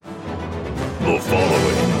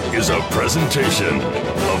is a presentation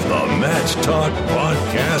of the Match Talk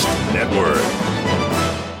Podcast Network.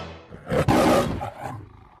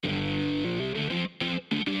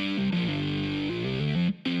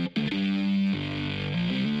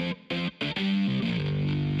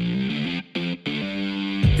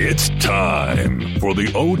 It's time for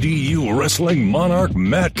the ODU Wrestling Monarch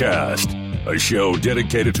Mattcast, a show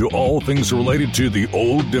dedicated to all things related to the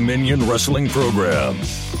Old Dominion Wrestling program.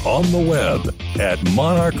 On the web at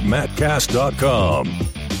monarchmattcast.com.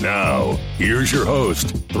 Now, here's your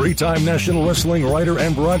host, three-time National Wrestling Writer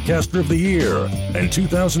and Broadcaster of the Year, and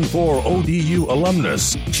 2004 ODU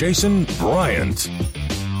alumnus, Jason Bryant.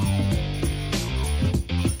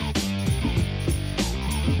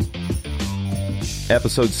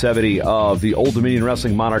 Episode 70 of the Old Dominion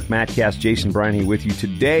Wrestling Monarch Mattcast. Jason Bryant here with you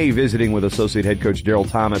today, visiting with Associate Head Coach Daryl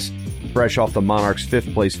Thomas, fresh off the Monarchs'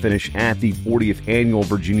 fifth-place finish at the 40th Annual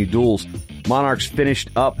Virginia Duels. Monarchs finished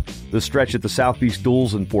up the stretch at the South Beach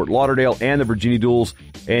Duels in Fort Lauderdale and the Virginia Duels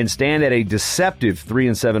and stand at a deceptive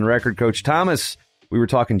 3-7 record. Coach Thomas, we were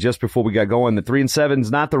talking just before we got going, the 3-7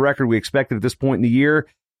 is not the record we expected at this point in the year,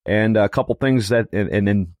 and a couple things that, and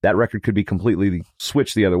then that record could be completely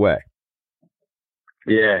switched the other way.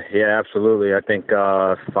 Yeah, absolutely. I think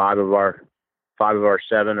five of our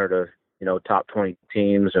 7 are the top 20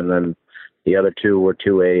 teams, and then the other 2 were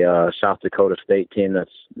to a South Dakota State team that's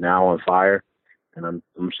now on fire, and I'm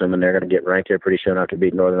assuming they're going to get ranked here pretty soon after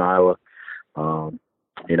beating Northern Iowa. And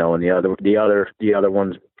the other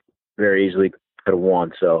ones very easily could have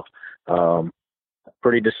won. So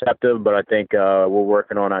pretty deceptive, but I think we're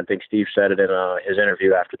working on. I think Steve said it in his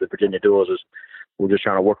interview after the Virginia Duels is. We're just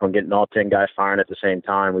trying to work on getting all 10 guys firing at the same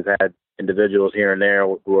time. We've had individuals here and there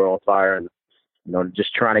who are on fire, and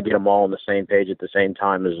just trying to get them all on the same page at the same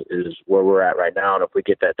time is where we're at right now. And if we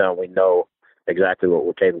get that done, we know exactly what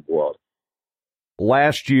we're capable of.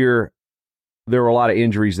 Last year, there were a lot of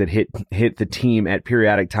injuries that hit the team at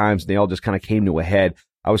periodic times, and they all just kind of came to a head.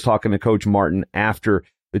 I was talking to Coach Martin after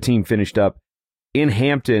the team finished up in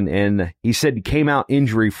Hampton, and he said he came out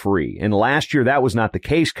injury-free. And last year, that was not the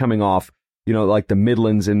case, coming off like the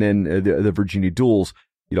Midlands and then the Virginia Duels,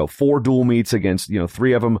 4 dual meets against,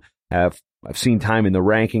 3 of them I've seen time in the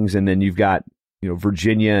rankings. And then you've got,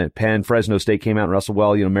 Virginia, Penn, Fresno State came out and wrestled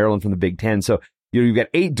well, Maryland from the Big Ten. So, you've got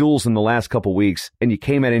 8 duels in the last couple weeks and you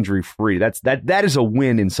came out injury free. That is a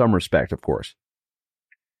win in some respect, of course.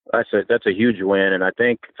 That's a huge win. And I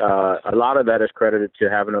think a lot of that is credited to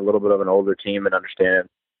having a little bit of an older team and understand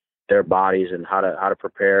their bodies and how to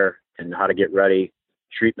prepare and how to get ready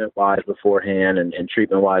treatment-wise beforehand and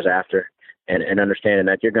treatment-wise after, and understanding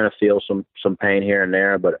that you're going to feel some pain here and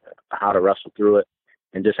there, but how to wrestle through it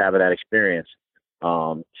and just having that experience.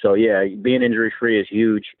 So, yeah, being injury-free is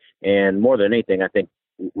huge, and more than anything, I think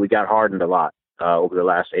we got hardened a lot over the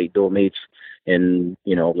last 8 dual meets in,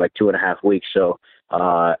 like 2.5 weeks. So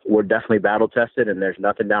we're definitely battle-tested, and there's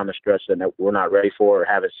nothing down the stretch that we're not ready for or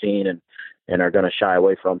haven't seen and are going to shy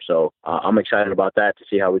away from. So I'm excited about that, to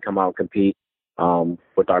see how we come out and compete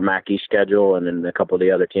with our MAC East schedule, and then a couple of the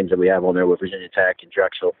other teams that we have on there with Virginia Tech and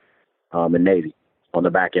Drexel and Navy on the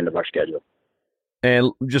back end of our schedule.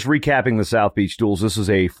 And just recapping the South Beach Duels, this is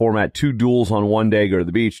a format: 2 duels on one day, go to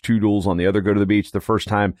the beach, 2 duels on the other, go to the beach. The first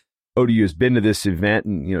time ODU has been to this event,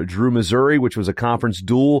 and drew Missouri, which was a conference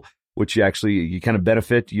duel, which you kind of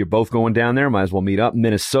benefit. You're both going down there, might as well meet up.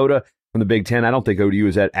 Minnesota from the Big Ten. I don't think ODU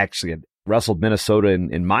has actually wrestled Minnesota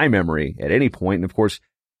in my memory at any point. And of course,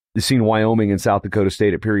 you've seen Wyoming and South Dakota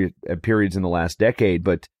State at periods in the last decade.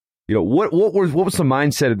 But, what was the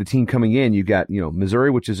mindset of the team coming in? You got, Missouri,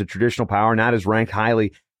 which is a traditional power, not as ranked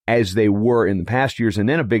highly as they were in the past years. And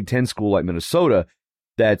then a Big Ten school like Minnesota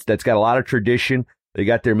that's got a lot of tradition. They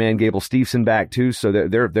got their man Gable Steveson back too. So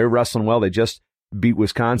they're wrestling well. They just beat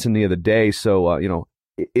Wisconsin the other day. So,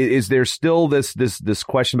 is there still this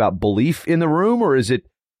question about belief in the room, or is it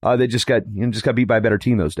they just got beat by a better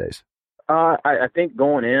team those days? I think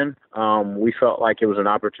going in, we felt like it was an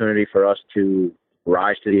opportunity for us to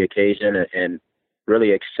rise to the occasion and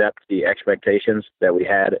really accept the expectations that we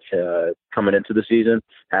had coming into the season,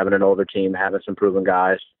 having an older team, having some proven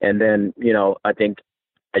guys. And then, I think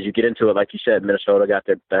as you get into it, like you said, Minnesota got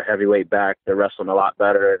their heavyweight back. They're wrestling a lot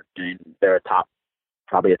better, and they're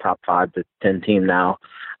probably a top 5 to 10 team now.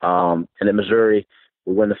 And then Missouri,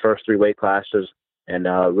 we win the first 3 weight classes, and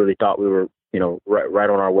really thought we were right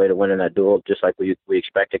on our way to winning that duel, just like we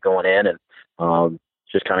expected going in, and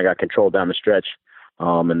just kind of got controlled down the stretch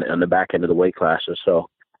and the back end of the weight classes. So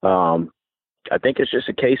I think it's just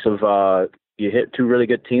a case of you hit 2 really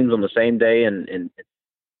good teams on the same day in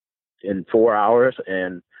 4 hours,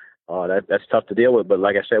 and that's tough to deal with. But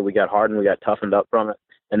like I said, we got hardened, we got toughened up from it,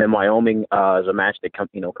 And then Wyoming is a match that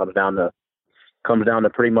comes down to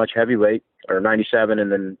pretty much heavyweight or 97,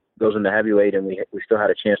 and then goes into heavyweight, and we still had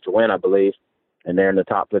a chance to win, I believe. And they're in the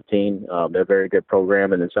top 15. They're a very good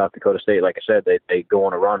program. And then South Dakota State, like I said, they go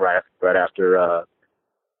on a run right after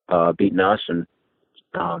beating us, and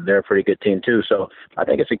they're a pretty good team too. So I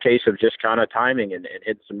think it's a case of just kind of timing and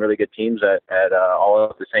hitting some really good teams at all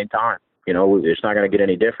at the same time. It's not going to get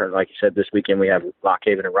any different. Like you said, this weekend we have Lock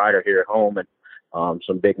Haven and Ryder here at home, and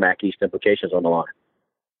some big MAC East implications on the line.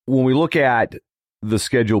 When we look at the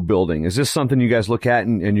schedule building, is this something you guys look at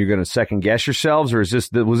and you're going to second guess yourselves, or was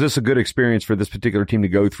this a good experience for this particular team to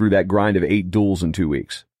go through that grind of 8 duels in 2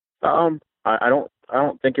 weeks? I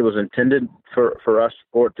don't think it was intended for us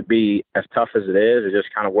for it to be as tough as it is. It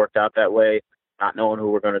just kind of worked out that way, not knowing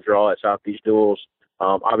who we're going to draw at South Beach Duels.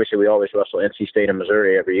 Obviously, we always wrestle NC State and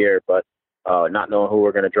Missouri every year, but not knowing who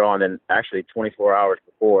we're going to draw. And then actually 24 hours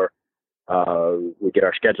before we get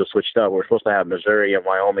our schedule switched up, we're supposed to have Missouri and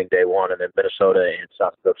Wyoming day 1, and then Minnesota and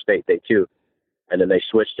South Dakota State day 2. And then they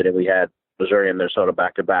switched it, and we had Missouri and Minnesota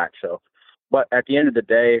back to back. So, but at the end of the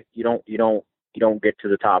day, you don't get to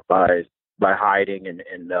the top by hiding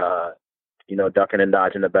and ducking and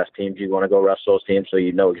dodging the best teams. You want to go wrestle those teams so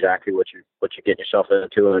you know exactly what you're getting yourself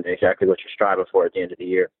into and exactly what you're striving for at the end of the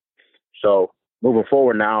year. So moving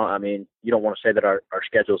forward now, I mean, you don't want to say that our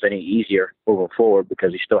schedule is any easier moving forward,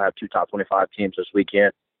 because you still have 2 top 25 teams this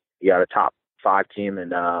weekend. You got a top 5 team in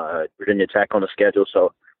Virginia Tech on the schedule.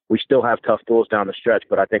 So we still have tough duels down the stretch,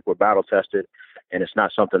 but I think we're battle tested, and it's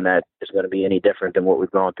not something that is going to be any different than what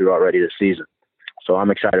we've gone through already this season. So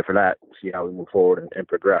I'm excited for that, see how we move forward and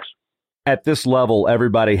progress. At this level,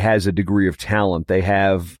 everybody has a degree of talent. They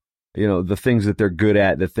have, the things that they're good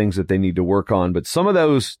at, the things that they need to work on. But some of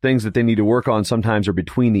those things that they need to work on sometimes are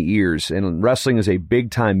between the ears. And wrestling is a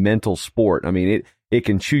big-time mental sport. I mean, it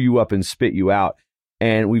can chew you up and spit you out.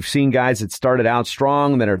 And we've seen guys that started out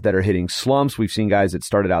strong that are hitting slumps. We've seen guys that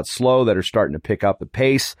started out slow that are starting to pick up the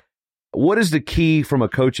pace. What is the key from a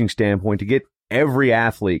coaching standpoint to get every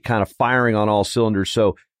athlete kind of firing on all cylinders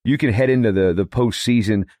so you can head into the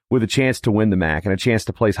postseason with a chance to win the MAC and a chance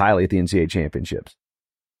to place highly at the NCAA championships?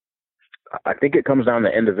 I think it comes down to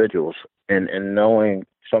individuals and knowing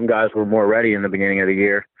some guys were more ready in the beginning of the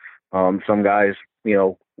year. Some guys,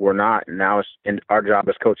 were not. And now it's our job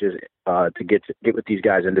as coaches to get with these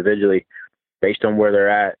guys individually based on where they're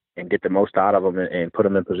at and get the most out of them and put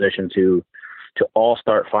them in position to all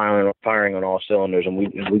start firing on all cylinders. And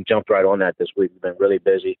we jumped right on that this week. We've been really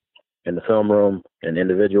busy in the film room and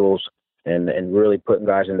individuals and really putting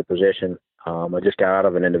guys into position. I just got out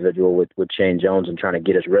of an individual with Shane Jones and trying to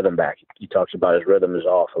get his rhythm back. He talks about his rhythm is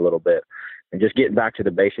off a little bit, and just getting back to the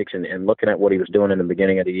basics and looking at what he was doing in the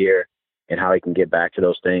beginning of the year and how he can get back to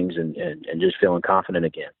those things and just feeling confident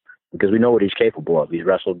again, because we know what he's capable of. He's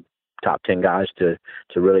wrestled top 10 guys to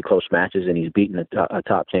really close matches, and he's beaten a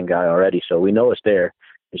top 10 guy already. So we know it's there.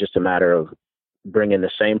 It's just a matter of bringing the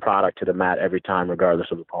same product to the mat every time, regardless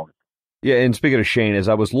of opponent. Yeah, and speaking of Shane, as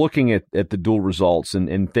I was looking at the dual results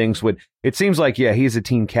and things, it seems like, yeah, he's a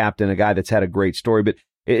team captain, a guy that's had a great story, but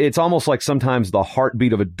it's almost like sometimes the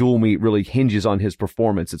heartbeat of a dual meet really hinges on his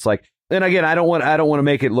performance. It's like, and again, I don't want to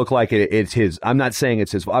make it look like it's his. I'm not saying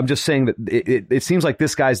it's his. I'm just saying that it seems like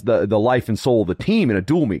this guy's the life and soul of the team in a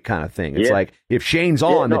dual meet kind of thing. It's like if Shane's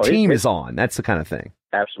on, the team is on. That's the kind of thing.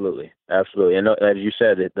 Absolutely. And as you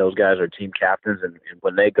said, those guys are team captains, and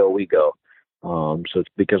when they go, we go. So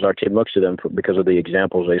it's because our team looks to them because of the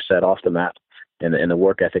examples they set off the mat and the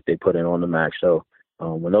work ethic they put in on the mat. So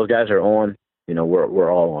when those guys are on,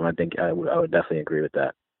 we're all on. I think I would definitely agree with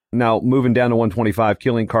that. Now, moving down to 125,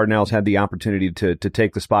 Killian Cardinals had the opportunity to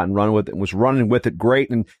take the spot and run with it, and was running with it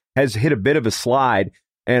great, and has hit a bit of a slide.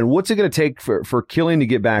 And what's it going to take for Killian to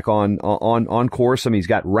get back on course? I mean, he's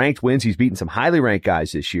got ranked wins. He's beaten some highly ranked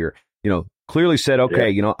guys this year. Clearly said,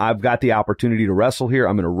 okay, I've got the opportunity to wrestle here.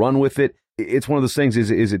 I'm going to run with it. It's one of those things.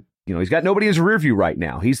 Is it? He's got nobody in his rear view right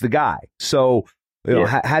now. He's the guy. So,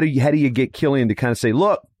 how do you get Killian to kind of say,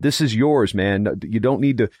 look, this is yours, man. You don't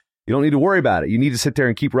need to worry about it. You need to sit there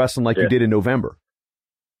and keep wrestling like you did in November.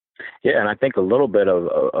 Yeah, and I think a little bit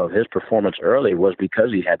of his performance early was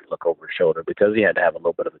because he had to look over his shoulder, because he had to have a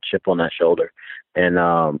little bit of a chip on that shoulder, and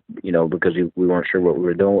because we weren't sure what we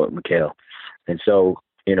were doing with Mikhail. And so,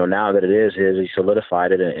 now that it is his, he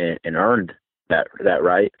solidified it and earned that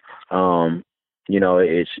right.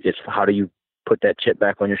 It's how do you put that chip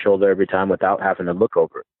back on your shoulder every time without having to look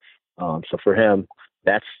over it. So for him,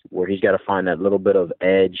 that's where he's got to find that little bit of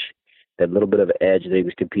edge that he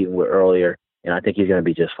was competing with earlier. And I think he's going to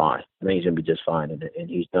be just fine. And he's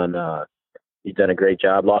done he's done a great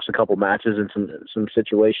job. Lost a couple matches in some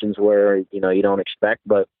situations where, you don't expect,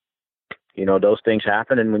 but, those things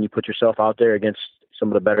happen. And when you put yourself out there against some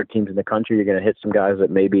of the better teams in the country, you're going to hit some guys that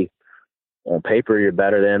maybe on paper you're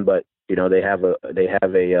better than, but, they have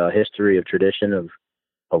a history of tradition of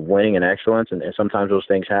winning and excellence. And sometimes those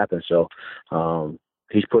things happen. So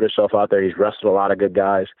he's put himself out there. He's wrestled a lot of good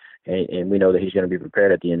guys, and we know that he's going to be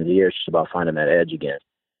prepared at the end of the year. It's just about finding that edge again.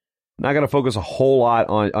 Not going to focus a whole lot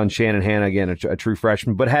on Shannon Hanna, again, a true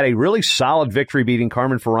freshman, but had a really solid victory beating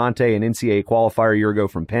Carmen Ferrante, an NCAA qualifier a year ago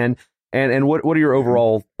from Penn. And what are your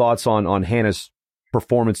overall thoughts on Hanna's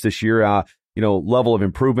performance this year? Level of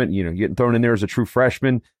improvement, getting thrown in there as a true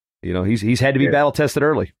freshman. He's had to be battle tested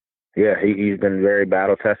early. Yeah, he's been very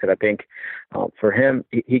battle tested. I think for him,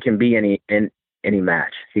 he can be in any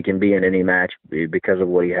match. He can be in any match because of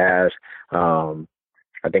what he has.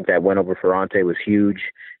 I think that win over Ferrante was huge.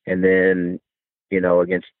 And then,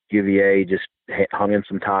 against UVA, just hung in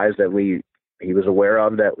some ties that he was aware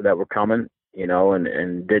of that were coming,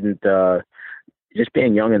 and didn't, just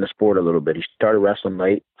being young in the sport a little bit. He started wrestling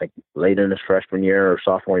late in his freshman year or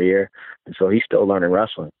sophomore year. And so he's still learning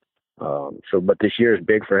wrestling. But this year is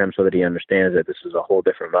big for him so that he understands that this is a whole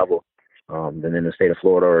different level than in the state of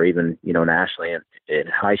Florida or even, nationally in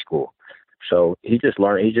high school. So he's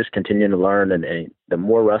just continuing to learn. And the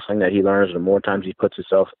more wrestling that he learns, the more times he puts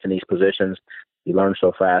himself in these positions, he learns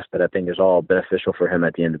so fast that I think is all beneficial for him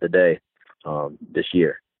at the end of the day this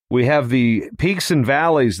year. We have the peaks and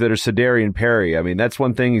valleys that are Sedarian Perry. I mean, that's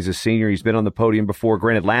one thing. He's a senior. He's been on the podium before.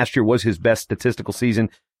 Granted, last year was his best statistical season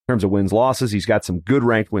in terms of wins, losses. He's got some good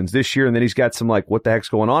ranked wins this year, and then he's got some what the heck's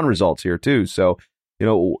going on results here too. So,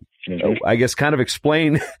 I guess kind of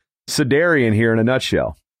explain Sedarian here in a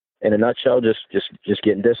nutshell. In a nutshell, just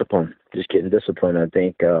getting disciplined. Just getting disciplined. I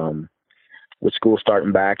think with school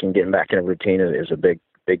starting back and getting back in a routine is a big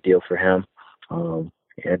deal for him.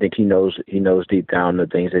 And I think he knows deep down the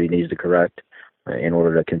things that he needs to correct in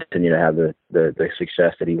order to continue to have the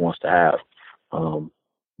success that he wants to have.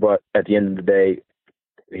 But at the end of the day,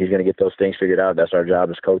 he's going to get those things figured out. That's our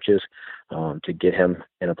job as coaches, to get him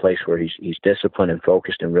in a place where he's disciplined and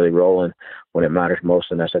focused and really rolling when it matters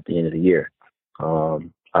most, and that's at the end of the year.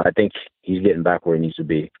 I think he's getting back where he needs to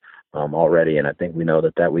be already, and I think we know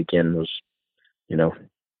that weekend was,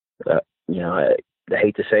 I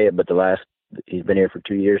hate to say it, but he's been here for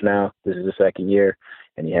 2 years now. This is the second year,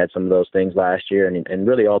 and he had some of those things last year, and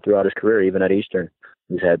really all throughout his career, even at Eastern,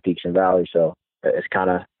 he's had peaks and valleys. So it's kind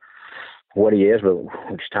of what he is, but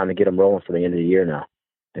it's time to get him rolling for the end of the year now,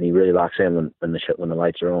 and he really locks in when the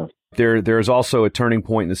lights are on. There's also a turning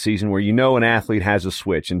point in the season where an athlete has a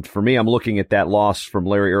switch. And for me, I'm looking at that loss from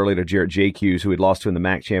Larry Early to Jarrett Jacques, who had lost to in the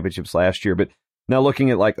MAC championships last year. But now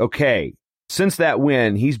looking at okay, since that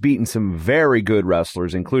win, he's beaten some very good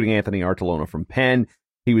wrestlers, including Anthony Artolona from Penn.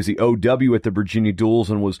 He was the OW at the Virginia Duels.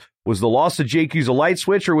 And was the loss to Jacques a light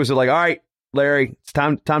switch, or was it all right, Larry, it's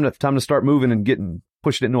time to start moving and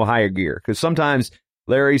pushing it into a higher gear? Because sometimes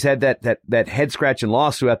Larry's had that head scratching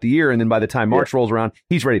loss throughout the year, and then by the time March rolls around,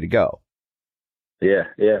 he's ready to go. Yeah,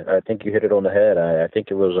 I think you hit it on the head. I think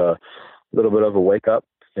it was a little bit of a wake up,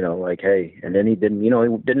 hey, and then he didn't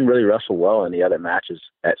really wrestle well in the other matches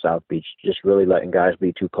at South Beach, just really letting guys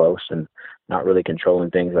be too close and not really controlling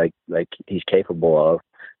things like he's capable of.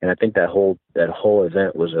 And I think that whole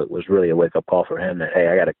event was really a wake up call for him that, hey,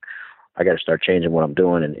 I gotta start changing what I'm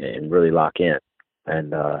doing and really lock in.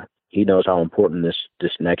 And he knows how important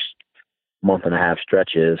this next month and a half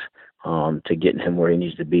stretch is to getting him where he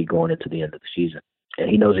needs to be going into the end of the season. And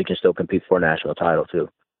he knows he can still compete for a national title, too.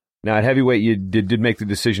 Now, at heavyweight, you did make the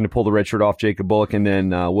decision to pull the red shirt off Jacob Bullock, and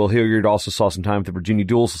then Will Hilliard also saw some time with the Virginia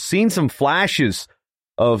Duels. Seen some flashes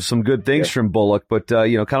of some good things from Bullock, but,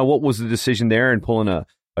 kind of what was the decision there in pulling a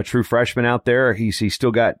true freshman out there? He's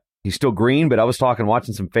still green, but I was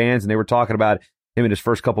watching some fans, and they were talking about him in his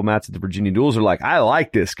first couple matches at the Virginia Duels are I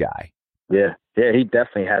like this guy. Yeah, he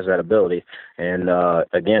definitely has that ability. And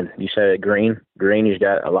again, you said it, green. He's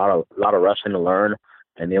got a lot of wrestling to learn,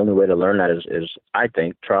 and the only way to learn that is I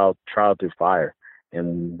think trial through fire.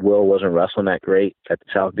 And Will wasn't wrestling that great at the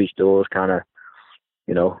South Beach Duels. Kind of,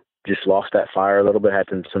 just lost that fire a little bit. Had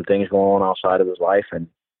some things going on outside of his life, and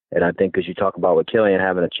I think as you talk about with Killian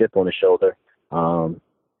having a chip on his shoulder,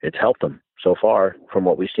 it's helped him so far from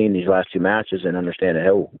what we've seen these last two matches, and understanding, hey,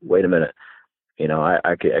 wait a minute,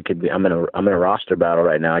 I could be, I'm in a roster battle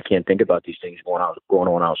right now. I can't think about these things going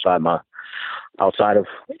on outside of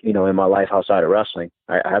in my life outside of wrestling.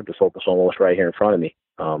 I have to focus on what's right here in front of me,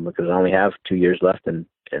 because I only have 2 years left, and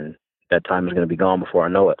that time is going to be gone before I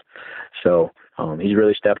know it. So he's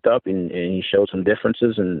really stepped up and he showed some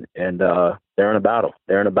differences, and they're in a battle.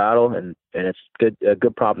 They're in a battle, and it's a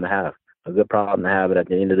good problem to have. A good problem to have. But at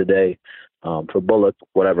the end of the day, for Bullock,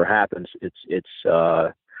 whatever happens, it's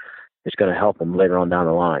going to help him later on down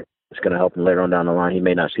the line. It's going to help him later on down the line. He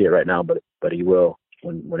may not see it right now, but he will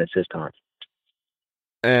when it's his time.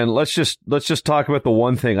 And let's just talk about the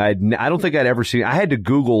one thing I don't think I'd ever seen. I had to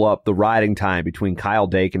Google up the riding time between Kyle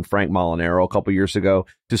Dake and Frank Molinaro a couple years ago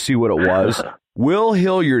to see what it was. Will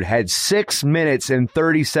Hilliard had 6 minutes and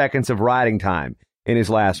 30 seconds of riding time in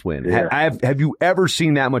his last win. Yeah. Have you ever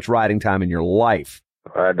seen that much riding time in your life?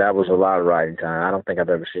 That was a lot of riding time. I don't think I've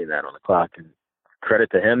ever seen that on the clock. And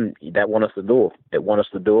credit to him, that won us the duel. It won us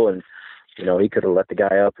the duel, and he could have let the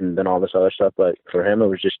guy up and done all this other stuff, but for him, it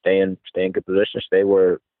was just stay in good position, stay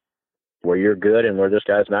where you're good and where this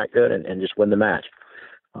guy's not good, and just win the match.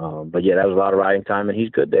 But yeah, that was a lot of riding time, and he's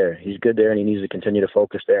good there. He's good there, and he needs to continue to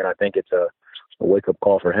focus there. And I think it's a wake-up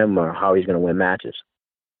call for him on how he's going to win matches.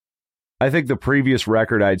 I think the previous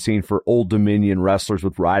record I'd seen for Old Dominion wrestlers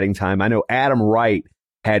with riding time, I know Adam Wright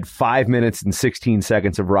had 5 minutes and 16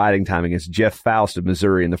 seconds of riding time against Jeff Faust of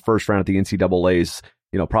Missouri in the first round at the NCAA's,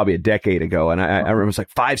 probably a decade ago. And I remember it was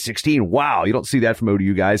like 5:16. Wow, you don't see that from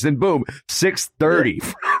ODU guys. Then boom,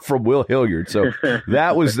 6:30 from Will Hilliard. So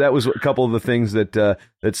that was a couple of the things that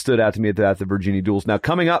stood out to me at the Virginia Duels. Now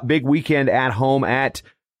coming up, big weekend at home at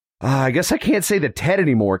I guess I can't say the TED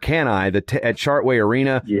anymore, can I? At Chartway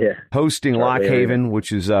Arena, hosting Lock Haven,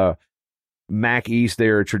 which is MAC East.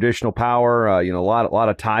 They're a traditional power. A lot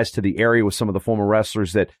of ties to the area with some of the former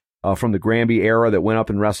wrestlers that from the Granby era that went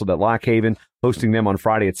up and wrestled at Lock Haven. Hosting them on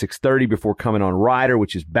Friday at 6:30 before coming on Ryder,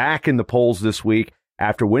 which is back in the polls this week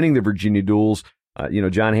after winning the Virginia Duels.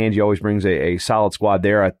 John Hange always brings a solid squad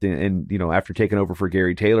there after taking over for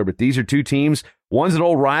Gary Taylor. But these are two teams. One's an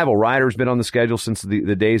old rival. Ryder's been on the schedule since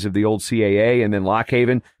the days of the old CAA, and then Lock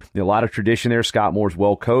Haven, a lot of tradition there. Scott Moore's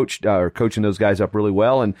well coached, coaching those guys up really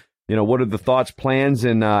well. And, what are the thoughts, plans,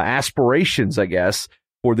 and aspirations, I guess,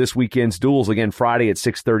 for this weekend's duels? Again, Friday at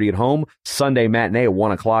 6:30 at home, Sunday matinee at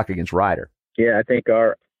 1 o'clock against Ryder. Yeah, I think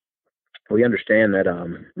we understand that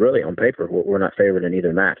really on paper we're not favored in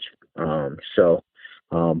either match.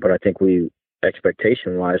 But I think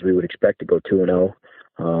expectation-wise, we would expect to go 2-0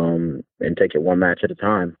 and take it one match at a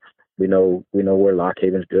time. We know where Lock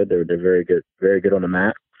Haven's good. They're very good on the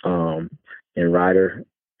mat. And Ryder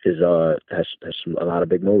has a lot of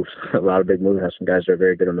big moves. Has some guys that are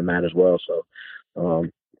very good on the mat as well. So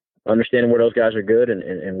understanding where those guys are good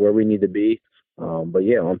and where we need to be. But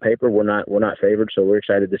yeah, on paper we're not favored, so we're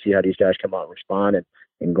excited to see how these guys come out and respond,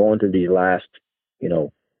 and going through these last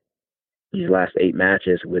 8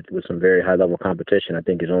 matches with some very high level competition, I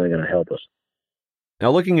think is only going to help us. Now,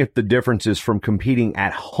 looking at the differences from competing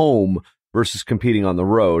at home versus competing on the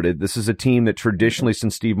road, this is a team that traditionally,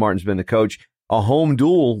 since Steve Martin's been the coach, a home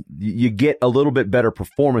duel, you get a little bit better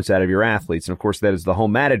performance out of your athletes. And of course, that is the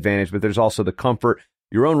home mat advantage, but there's also the comfort,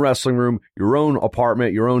 your own wrestling room, your own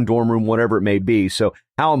apartment, your own dorm room, whatever it may be. So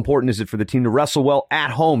how important is it for the team to wrestle well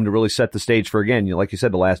at home to really set the stage for, again, like you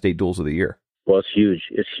said, the last 8 duels of the year? Well, it's huge.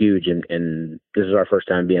 It's huge. And this is our first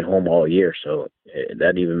time being home all year. So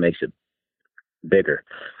that even makes it bigger.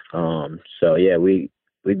 So yeah, we've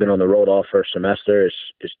been on the road all first semester.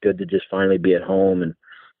 It's good to just finally be at home and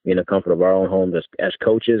be in the comfort of our own home as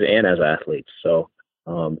coaches and as athletes. So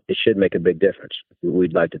it should make a big difference,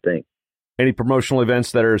 we'd like to think. Any promotional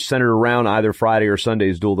events that are centered around either Friday or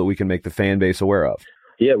Sunday's duel that we can make the fan base aware of?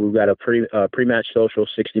 Yeah, we've got a pre-match social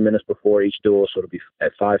 60 minutes before each duel, so it'll be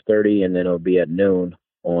at 5:30, and then it'll be at noon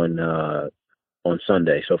on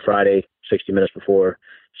Sunday. So Friday, 60 minutes before.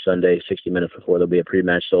 Sunday, 60 minutes before. There'll be a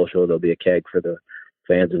pre-match social. There'll be a keg for the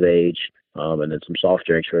fans of age, and then some soft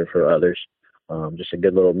drinks for others. Just a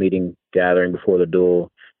good little meeting gathering before the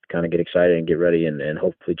duel to kind of get excited and get ready and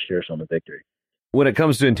hopefully cheer us on the victory. When it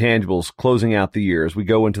comes to intangibles, closing out the year, as we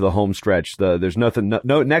go into the home stretch, there's nothing.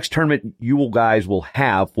 No, next tournament you guys will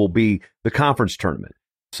be the conference tournament.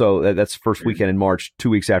 So that's the first weekend in March. 2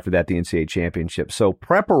 weeks after that, the NCAA championship. So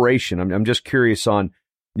preparation. I'm just curious on,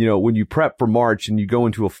 when you prep for March and you go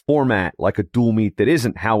into a format like a dual meet that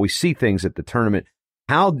isn't how we see things at the tournament.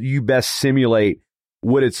 How do you best simulate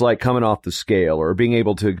what it's like coming off the scale, or being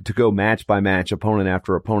able to go match by match, opponent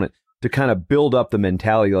after opponent, to kind of build up the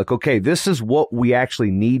mentality like, okay, this is what we actually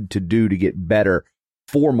need to do to get better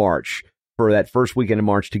for March, for that first weekend in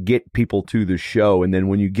March, to get people to the show. And then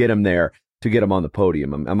when you get them there, to get them on the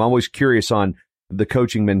podium. I'm always curious on the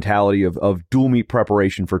coaching mentality of dual meet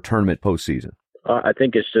preparation for tournament postseason. I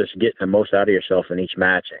think it's just getting the most out of yourself in each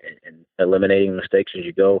match and eliminating mistakes as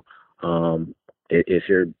you go. If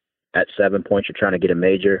you're at 7 points, you're trying to get a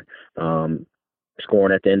major.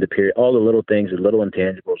 scoring at the end of the period, all the little things, the little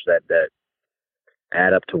intangibles that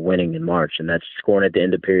add up to winning in March. And that's scoring at the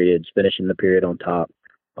end of periods, finishing the period on top,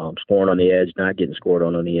 scoring on the edge, not getting scored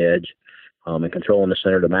on the edge, and controlling the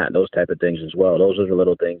center of the mat, those type of things as well. Those are the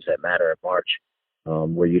little things that matter in March,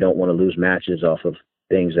 where you don't want to lose matches off of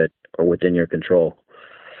things that are within your control.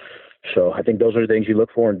 So I think those are the things you look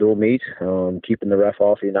for in dual meets, keeping the ref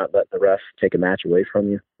off you, not letting the ref take a match away from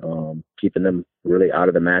you, keeping them really out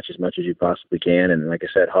of the match as much as you possibly can. And like I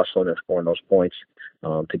said, hustling and scoring those points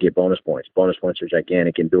to get bonus points. Bonus points are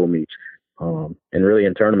gigantic in dual meets, and really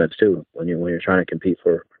in tournaments too, when you're trying to compete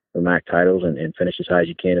for MAC titles and finish as high as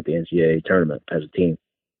you can at the NCAA tournament as a team.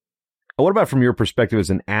 What about from your perspective as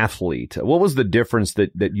an athlete? What was the difference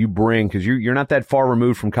that you bring? Because you're not that far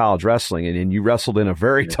removed from college wrestling, and you wrestled in a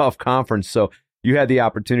very tough conference, so you had the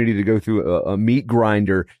opportunity to go through a meat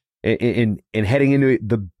grinder and heading into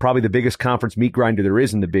probably the biggest conference meat grinder there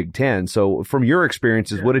is in the Big Ten. So from your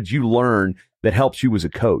experiences, what did you learn that helps you as a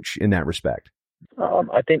coach in that respect?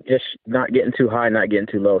 I think just not getting too high, not getting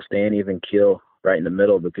too low, staying even keel right in the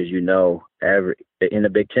middle, because in the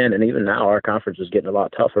Big Ten, and even now our conference is getting a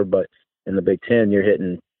lot tougher, but in the Big Ten, you're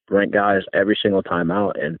hitting ranked guys every single time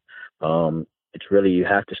out, and it's really, you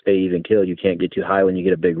have to stay even keel. You can't get too high when you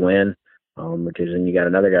get a big win, because then you got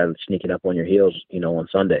another guy that's sneaking up on your heels, on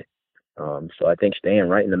Sunday. So I think staying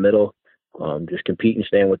right in the middle, just competing,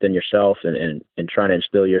 staying within yourself, and trying to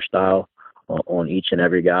instill your style on each and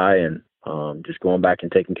every guy, and just going back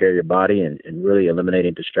and taking care of your body and really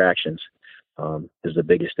eliminating distractions is the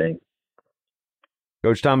biggest thing.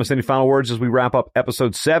 Coach Thomas, any final words as we wrap up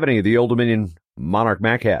episode 70 of the Old Dominion Monarch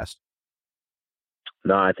MACcast?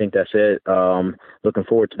 No, I think that's it. Looking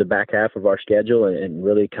forward to the back half of our schedule and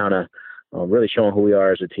really kind of really showing who we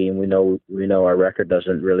are as a team. We know our record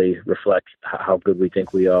doesn't really reflect how good we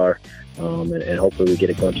think we are, and hopefully we get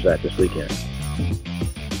a glimpse of that this weekend.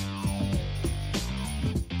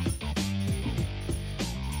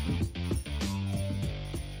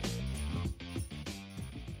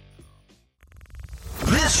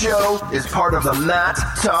 This show is part of the Mat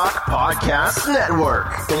Talk Podcast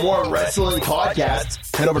Network. For more wrestling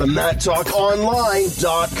podcasts, head over to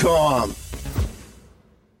MatTalkOnline.com.